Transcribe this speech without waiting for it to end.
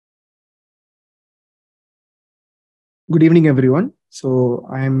Good evening, everyone. So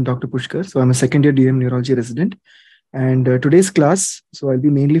I am Dr. Pushkar. So I'm a second year DM Neurology resident. And today's class, so I'll be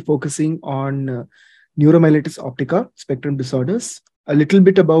mainly focusing on neuromyelitis optica, spectrum disorders, a little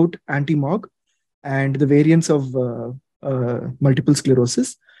bit about anti-MOG and the variants of multiple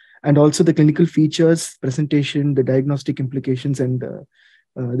sclerosis, and also the clinical features, presentation, the diagnostic implications, and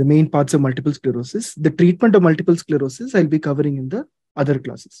the main parts of multiple sclerosis. The treatment of multiple sclerosis I'll be covering in the other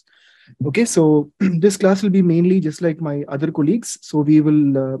classes. Okay, so this class will be mainly just like my other colleagues. So we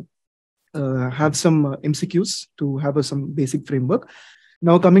will have some MCQs to have some basic framework.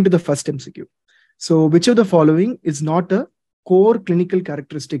 Now coming to the first MCQ. So which of the following is not a core clinical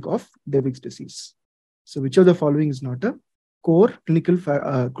characteristic of Devick's disease? So which of the following is not a core clinical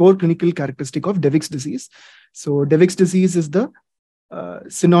characteristic of Devick's disease? So Devick's disease is the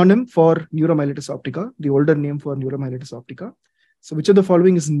synonym for neuromyelitis optica, the older name for neuromyelitis optica. So which of the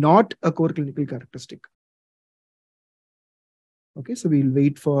following is not a core clinical characteristic? Okay, so we'll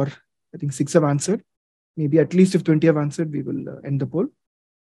wait for, I think 6 have answered. Maybe at least if 20 have answered, we will end the poll.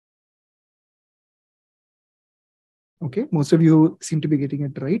 Okay, most of you seem to be getting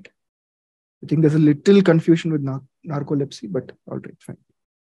it right. I think there's a little confusion with narcolepsy, but all right, fine.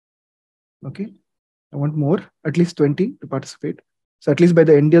 Okay, I want more, at least 20 to participate. So at least by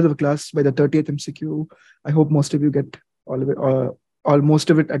the end of the class, by the 30th MCQ, I hope most of you get all of it,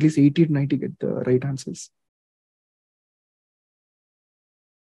 most of it, at least 80 to 90 get the right answers.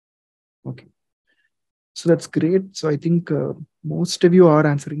 Okay, so that's great. So I think most of you are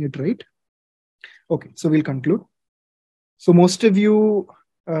answering it right. Okay, so we'll conclude. So most of you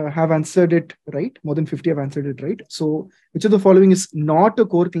have answered it right. More than 50 have answered it right. So which of the following is not a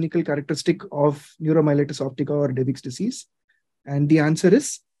core clinical characteristic of neuromyelitis optica or Devick's disease? And the answer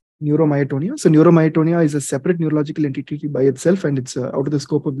is neuromyotonia. So neuromyotonia is a separate neurological entity by itself, and it's out of the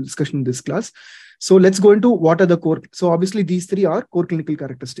scope of discussion in this class. So let's go into what are the core. So obviously these three are core clinical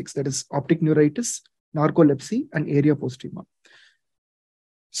characteristics, that is optic neuritis, narcolepsy, and area postrema.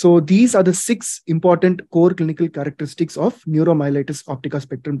 So these are the 6 important core clinical characteristics of neuromyelitis optica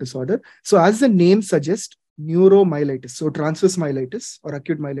spectrum disorder. So as the name suggests, neuromyelitis, so transverse myelitis or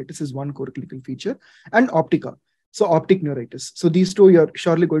acute myelitis is one core clinical feature, and optica, so optic neuritis. So these two you're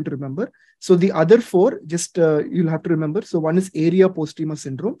surely going to remember. So the other 4, just you'll have to remember. So one is area postrema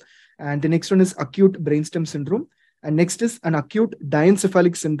syndrome, and the next one is acute brainstem syndrome. And next is an acute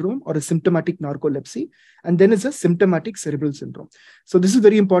diencephalic syndrome or a symptomatic narcolepsy. And then is a symptomatic cerebral syndrome. So this is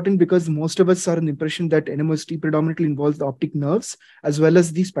very important because most of us are in the impression that NMOSD predominantly involves the optic nerves as well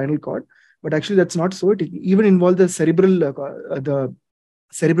as the spinal cord. But actually that's not so. It even involves the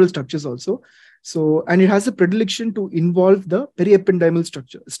cerebral structures also. So, and it has a predilection to involve the periependymal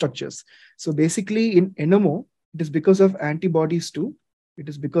structures. So basically in NMO, it is because of antibodies to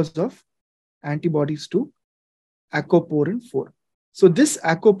aquaporin 4. So this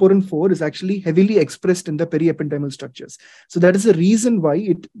aquaporin 4 is actually heavily expressed in the periependymal structures. So that is the reason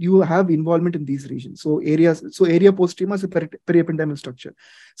why you have involvement in these regions. So area postrema is a periependymal structure.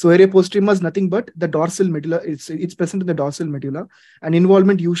 So area postrema is nothing but the dorsal medulla. It's present in the dorsal medulla, and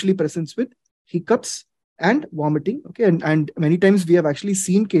involvement usually presents with hiccups and vomiting. Okay, and many times we have actually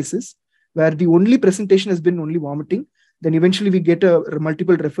seen cases where the only presentation has been only vomiting. Then eventually we get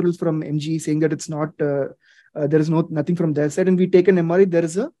multiple referrals from MG saying that it's not. There is nothing from their side, and we take an MRI. There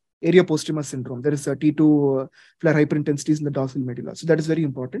is a area postrema syndrome. There is a T2 flare hyperintensities in the dorsal medulla. So that is very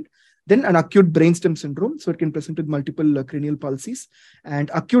important. Then an acute brainstem syndrome. So it can present with multiple cranial palsies,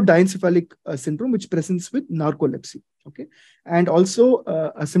 and acute diencephalic syndrome, which presents with narcolepsy. Okay, and also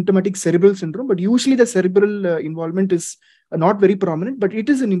a symptomatic cerebral syndrome. But usually the cerebral involvement is not very prominent, but it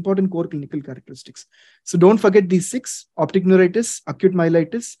is an important core clinical characteristics. So don't forget these 6: optic neuritis, acute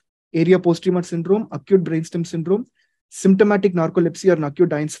myelitis, area postrema syndrome, acute brainstem syndrome, symptomatic narcolepsy or acute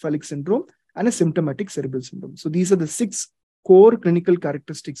diencephalic syndrome, and a symptomatic cerebral syndrome. So these are the 6 core clinical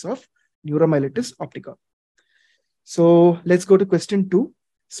characteristics of neuromyelitis optica. So let's go to question 2.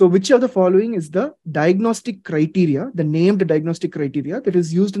 So which of the following is the diagnostic criteria, the named diagnostic criteria that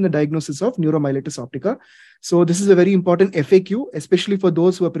is used in the diagnosis of neuromyelitis optica? So this is a very important FAQ, especially for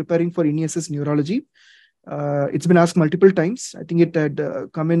those who are preparing for NEET SS Neurology. It's been asked multiple times. I think it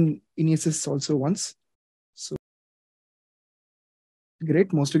had come in NEET SS also once. So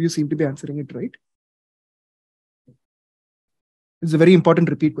great. Most of you seem to be answering it right. It's a very important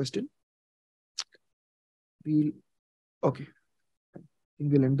repeat question. Okay. I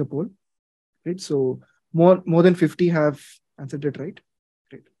think we'll end the poll. Right. So more than 50 have answered it right.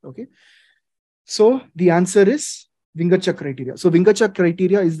 Great. Okay. So the answer is Wingerchuk criteria. So Wingerchuk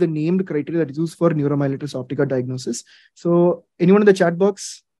criteria is the named criteria that is used for neuromyelitis optica diagnosis. So anyone in the chat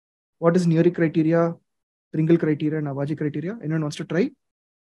box, what is Neuri criteria? Pringle criteria and Awaji criteria? Anyone wants to try?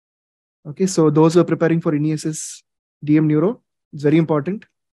 Okay, so those who are preparing for NEET SS DM Neuro, it's very important.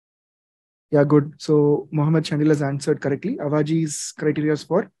 Yeah, good. So Mohammed Shandil has answered correctly. Awaji's criteria is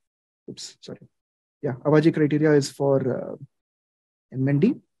for, oops, sorry. Yeah, Awaji criteria is for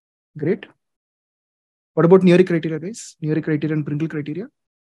MND. Great. What about Neuri criteria, guys? Neuri criteria and Pringle criteria?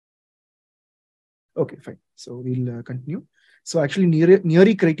 Okay, fine. So we'll continue. So actually,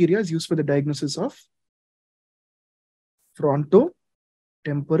 Neuri criteria is used for the diagnosis of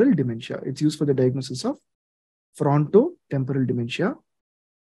frontotemporal dementia. It's used for the diagnosis of frontotemporal dementia.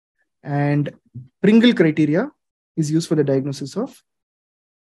 And Pringle criteria is used for the diagnosis of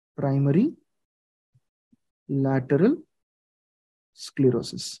primary lateral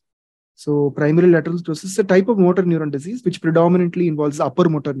sclerosis. So primary lateral sclerosis is a type of motor neuron disease which predominantly involves upper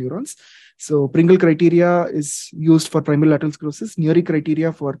motor neurons. So Pringle criteria is used for primary lateral sclerosis, Neuri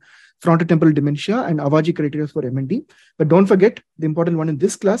criteria for frontotemporal dementia, and Awaji criteria for MND. But don't forget the important one in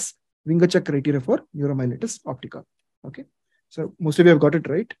this class, Wingachak criteria for neuromyelitis optica. Okay, so most of you have got it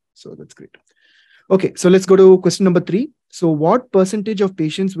right. So that's great. Okay, so let's go to question number 3. So what percentage of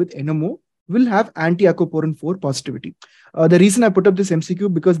patients with NMO will have anti-aquaporin 4 positivity? The reason I put up this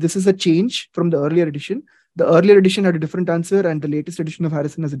MCQ because this is a change from the earlier edition. The earlier edition had a different answer and the latest edition of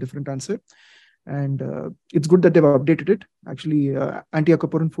Harrison has a different answer. And it's good that they've updated it. Actually,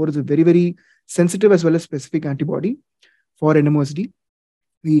 anti-aquaporin 4 is a very, very sensitive as well as specific antibody for NMOSD.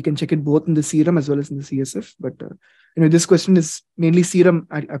 We can check it both in the serum as well as in the CSF. But this question is mainly serum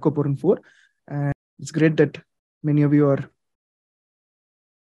aquaporin 4. And it's great that many of you are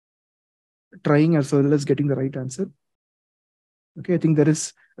trying as well as getting the right answer. Okay, I think there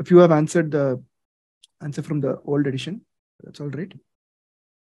is a few have answered the answer from the old edition. That's all right.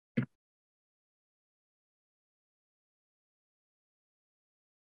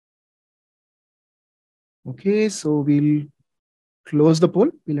 Okay, so we'll close the poll.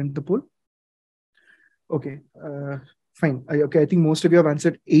 We'll end the poll. Okay, fine. I think most of you have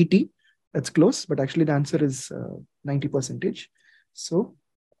answered 80. That's close, but actually the answer is 90%. So,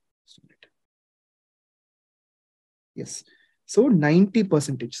 yes. So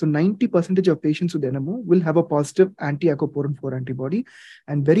 90%. So 90% of patients with NMO will have a positive anti-aquaporin 4 antibody.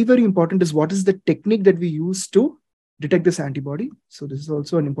 And very, very important is what is the technique that we use to detect this antibody. So this is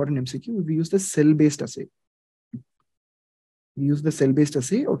also an important MCQ. We use the cell-based assay. We use the cell-based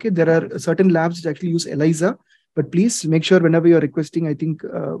assay. Okay, there are certain labs that actually use ELISA, but please make sure whenever you're requesting, I think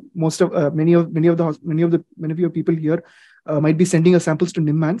many of your people here might be sending us samples to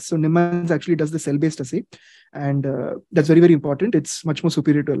NIMHANS. So NIMHANS actually does the cell-based assay, and that's very, very important. It's much more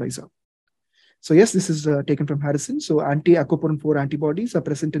superior to ELISA. So yes, this is taken from Harrison. So anti-aquaporin 4 antibodies are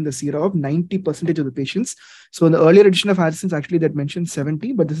present in the sera of 90% of the patients. So in the earlier edition of Harrison's, actually that mentioned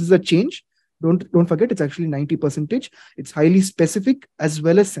 70, but this is a change. Don't forget, it's actually 90%. It's highly specific as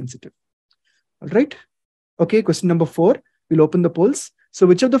well as sensitive. All right. Okay, question number 4. We'll open the polls. So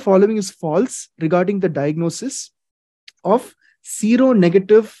which of the following is false regarding the diagnosis of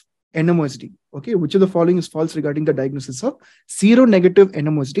seronegative NMOSD? Okay, which of the following is false regarding the diagnosis of seronegative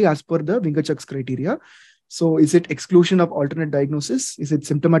NMOSD as per the Wingachak's criteria? So is it exclusion of alternate diagnosis? Is it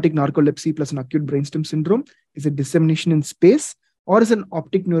symptomatic narcolepsy plus an acute brainstem syndrome? Is it dissemination in space? Or is an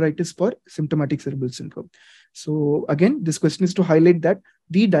optic neuritis for symptomatic cerebral syndrome? So again, this question is to highlight that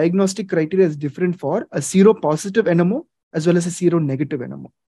the diagnostic criteria is different for a seropositive NMO as well as a seronegative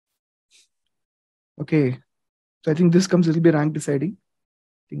NMO. Okay, so I think this comes a little bit rank deciding.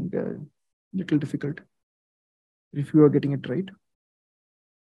 I think a little difficult if you are getting it right.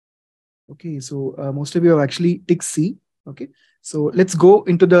 Okay, so most of you have actually ticked C. Okay, so let's go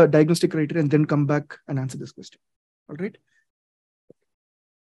into the diagnostic criteria and then come back and answer this question. All right.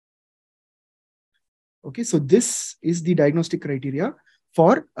 Okay, so this is the diagnostic criteria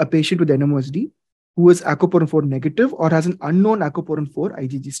for a patient with NMOSD who is aquaporin 4 negative or has an unknown aquaporin 4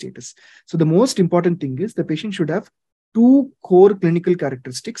 IgG status. So the most important thing is the patient should have 2 core clinical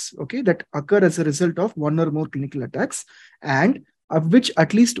characteristics, okay, that occur as a result of 1 or more clinical attacks, and of which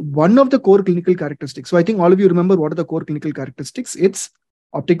at least one of the core clinical characteristics. So I think all of you remember what are the core clinical characteristics. It's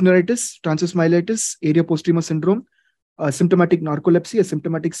optic neuritis, transverse myelitis, area postrema syndrome, symptomatic narcolepsy, a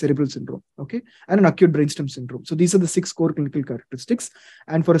symptomatic cerebral syndrome, okay, and an acute brainstem syndrome. So these are the 6 core clinical characteristics.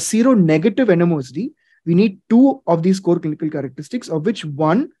 And for a seronegative NMOSD, we need 2 of these core clinical characteristics, of which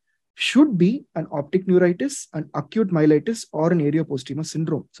one should be an optic neuritis, an acute myelitis, or an area postrema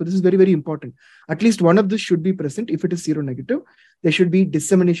syndrome. So this is very, very important. At least one of this should be present if it is seronegative. There should be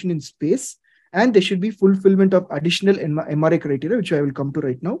dissemination in space, and there should be fulfillment of additional MRI criteria, which I will come to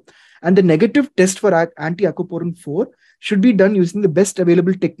right now. And the negative test for anti-aquaporin 4 should be done using the best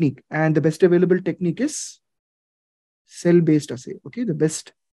available technique. And the best available technique is cell-based assay. Okay,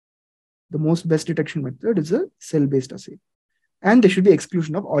 the most best detection method is a cell-based assay. And there should be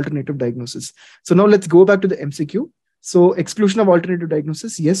exclusion of alternative diagnosis. So now let's go back to the MCQ. So exclusion of alternative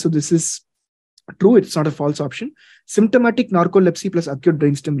diagnosis, yes, so this is true, it's not a false option. Symptomatic narcolepsy plus acute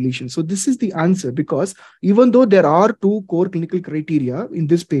brainstem lesion. So this is the answer, because even though there are two core clinical criteria in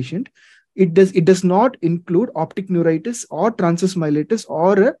this patient, it does not include optic neuritis or transverse myelitis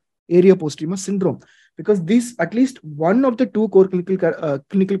or a area postrema syndrome, because these, at least one of the two core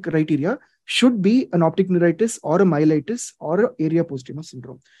clinical criteria should be an optic neuritis or a myelitis or a area postrema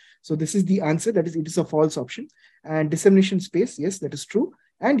syndrome. So this is the answer, that is, it is a false option. And dissemination space, yes, that is true.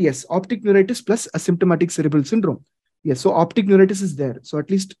 And yes, optic neuritis plus asymptomatic cerebral syndrome. Yes, so optic neuritis is there. So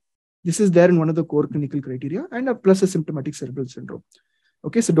at least this is there in one of the core clinical criteria, and a plus asymptomatic cerebral syndrome.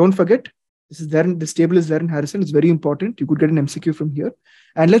 Okay, so don't forget, this is there, this table is there in Harrison. It's very important. You could get an MCQ from here.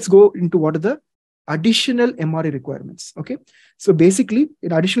 And let's go into what are the additional MRI requirements. Okay, so basically,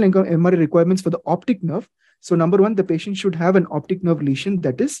 in additional MRI requirements for the optic nerve, so number one, the patient should have an optic nerve lesion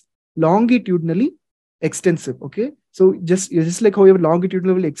that is longitudinally extensive. Okay, so just like how you have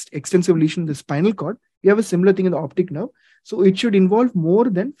longitudinally extensive lesion in the spinal cord, you have a similar thing in the optic nerve. So it should involve more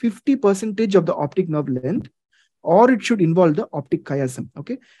than 50% of the optic nerve length, or it should involve the optic chiasm.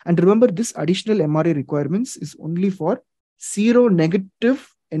 Okay, and remember, this additional MRI requirements is only for seronegative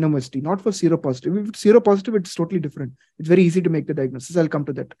NMOSD, not for seropositive. If it's seropositive, it's totally different. It's very easy to make the diagnosis. I'll come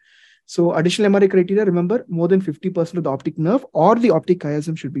to that. So additional MRI criteria, remember, more than 50% of the optic nerve or the optic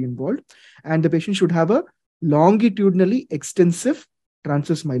chiasm should be involved. And the patient should have a longitudinally extensive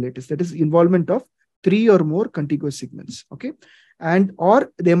transverse myelitis, that is involvement of 3 or more contiguous segments. Okay, and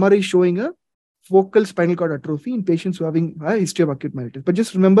or the MRI is showing a focal spinal cord atrophy in patients who are having a history of acute myelitis. But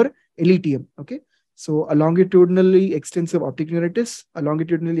just remember LETM. Okay, so a longitudinally extensive optic neuritis, a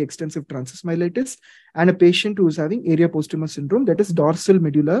longitudinally extensive transverse myelitis, and a patient who is having area postrema syndrome, that is dorsal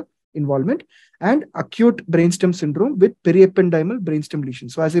medulla involvement, and acute brainstem syndrome with periependymal brainstem lesion.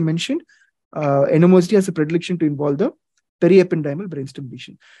 So as I mentioned, NMOSD has a predilection to involve the periependymal brainstem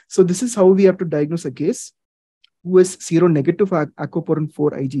lesion. So this is how we have to diagnose a case who is seronegative for aquaporin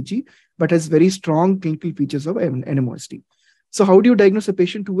 4 IgG, but has very strong clinical features of NMOSD. So how do you diagnose a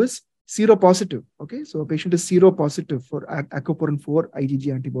patient who is seropositive? Okay, so a patient is seropositive for aquaporin 4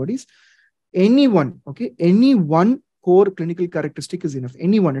 IgG antibodies. Anyone, okay, any one core clinical characteristic is enough.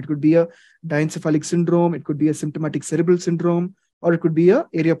 Anyone, it could be a diencephalic syndrome, it could be a symptomatic cerebral syndrome, or it could be a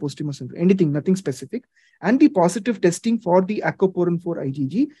area postrema syndrome, anything, nothing specific. And the positive testing for the aquaporin 4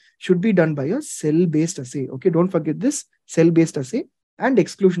 IgG should be done by a cell-based assay. Okay, don't forget this, cell-based assay, and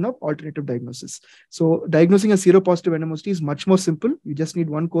exclusion of alternative diagnosis. So diagnosing a seropositive NMOSD is much more simple. You just need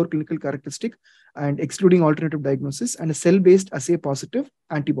one core clinical characteristic and excluding alternative diagnosis and a cell-based assay positive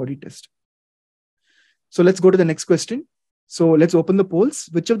antibody test. So let's go to the next question. So let's open the polls.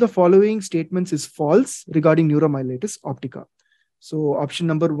 Which of the following statements is false regarding neuromyelitis optica? So option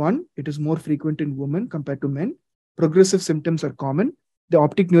number 1, it is more frequent in women compared to men. Progressive symptoms are common. The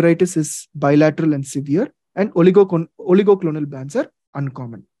optic neuritis is bilateral and severe, and oligoclonal bands are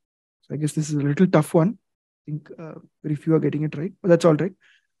uncommon. So I guess this is a little tough one. I think very few are getting it right, but that's all right.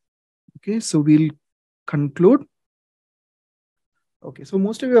 Okay, so we'll conclude. Okay, so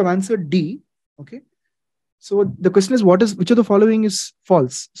most of you have answered D. Okay. So the question is, which of the following is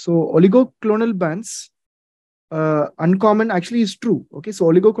false? So oligoclonal bands, uncommon, actually is true. Okay, so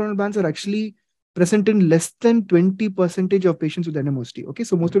oligoclonal bands are actually present in less than 20% of patients with NMOSD. Okay,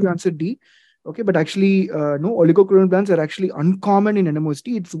 so most of you answered D. Okay, but actually, no, oligoclonal bands are actually uncommon in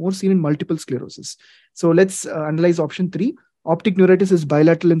NMOSD. It's more seen in multiple sclerosis. So let's analyze option 3. Optic neuritis is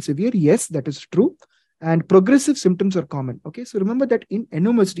bilateral and severe. Yes, that is true. And progressive symptoms are common. Okay, so remember that in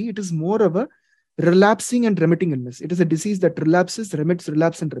NMOSD, it is more of a relapsing and remitting illness. It is a disease that relapses, remits,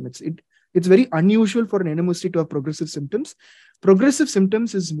 relapse, and remits. It's very unusual for an NMOSD to have progressive symptoms. Progressive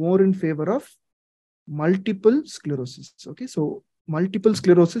symptoms is more in favor of multiple sclerosis. Okay, so multiple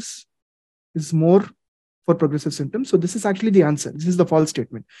sclerosis is more for progressive symptoms. So this is actually the answer. This is the false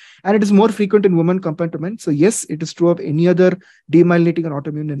statement. And it is more frequent in women compared to men. So yes, it is true of any other demyelinating or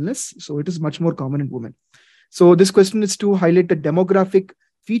autoimmune illness. So it is much more common in women. So this question is to highlight the demographic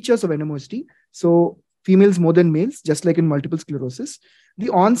features of NMOSD. So females more than males, just like in multiple sclerosis. The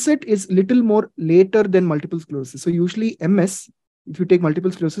onset is little more later than multiple sclerosis. So usually MS, if you take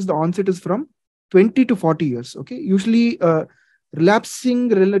multiple sclerosis, the onset is from 20 to 40 years. Okay, usually relapsing,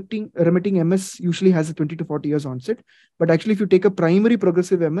 remitting MS usually has a 20 to 40 years onset. But actually, if you take a primary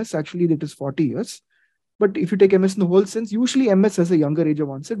progressive MS, actually it is 40 years. But if you take MS in the whole sense, usually MS has a younger age of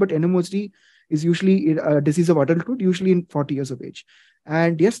onset, but NMOSD is usually a disease of adulthood, usually in 40 years of age.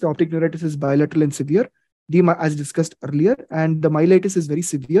 And yes, the optic neuritis is bilateral and severe. as discussed earlier, and the myelitis is very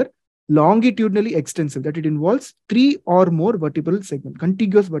severe, longitudinally extensive, that it involves 3 or more vertebral segments,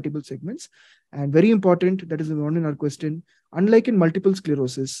 contiguous vertebral segments. And very important, that is the one in our question, unlike in multiple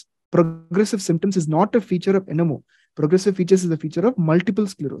sclerosis, progressive symptoms is not a feature of NMO. Progressive features is a feature of multiple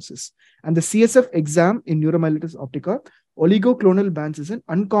sclerosis. And the CSF exam in neuromyelitis optica, oligoclonal bands is an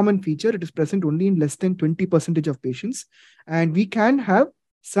uncommon feature. It is present only in less than 20% of patients. And we can have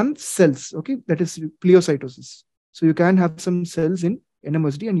some cells, okay, that is pleocytosis. So you can have some cells in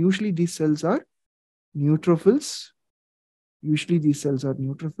NMOSD, and usually these cells are neutrophils. Usually these cells are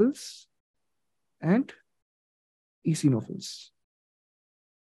neutrophils and eosinophils.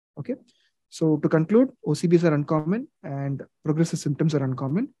 Okay. So to conclude, OCBs are uncommon and progressive symptoms are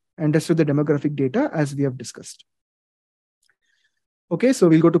uncommon, and rest of the demographic data as we have discussed. Okay, so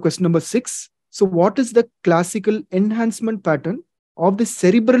we'll go to question number 6. So what is the classical enhancement pattern of the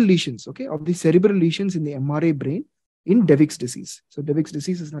cerebral lesions, okay, of the cerebral lesions in the MRI brain in Devick's disease? So Devick's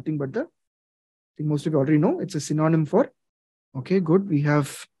disease is nothing but I think most of you already know, it's a synonym for, okay, good. We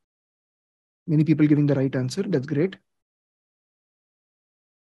have many people giving the right answer. That's great.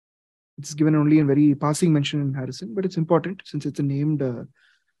 It's given only in very passing mention in Harrison, but it's important since it's a named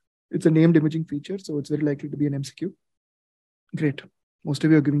imaging feature. So it's very likely to be an MCQ. Great. Most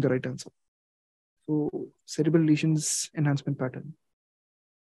of you are giving the right answer. So cerebral lesions enhancement pattern.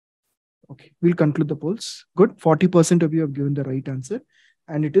 Okay, we'll conclude the polls. Good. 40% of you have given the right answer,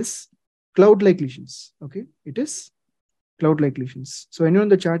 and it is cloud-like lesions. Okay, it is cloud-like lesions. So anyone in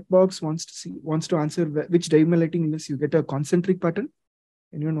the chat box wants to answer which demyelinating illness you get a concentric pattern?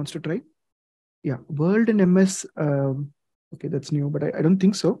 Anyone wants to try? Yeah, World and MS. Okay, that's new, but I don't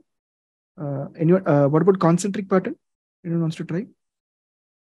think so. Anyone? What about concentric pattern? Anyone wants to try?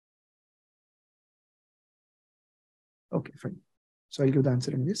 Okay, fine. So I'll give the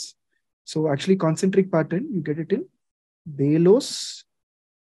answer in this. So actually, concentric pattern, you get it in Bailos,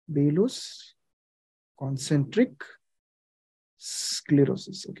 concentric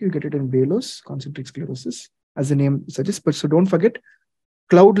sclerosis. Okay, you get it in Bailos, concentric sclerosis, as the name suggests. But so don't forget,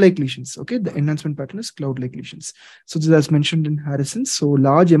 cloud-like lesions. Okay, the enhancement pattern is cloud-like lesions. So this is as mentioned in Harrison. So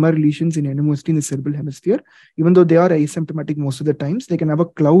large MR lesions in NMOSD in the cerebral hemisphere, even though they are asymptomatic most of the times, they can have a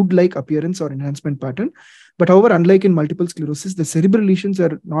cloud-like appearance or enhancement pattern. But however, unlike in multiple sclerosis, the cerebral lesions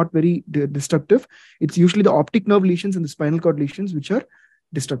are not very destructive. It's usually the optic nerve lesions and the spinal cord lesions which are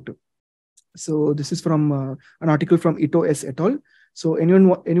destructive. So this is from an article from Ito S. et al. So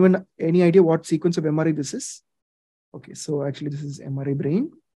anyone, any idea what sequence of MRI this is? Okay, so actually this is MRI brain,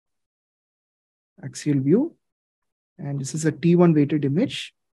 axial view, and this is a T1 weighted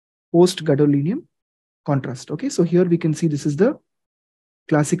image, post-gadolinium contrast. Okay, so here we can see this is the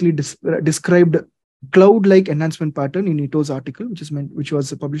classically described cloud-like enhancement pattern in Ito's article, which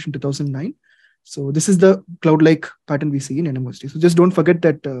was published in 2009. So this is the cloud-like pattern we see in NMOSD. So just don't forget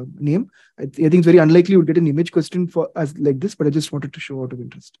that name. I think it's very unlikely you'll get an image question for as like this, but I just wanted to show out of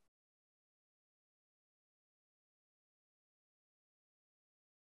interest.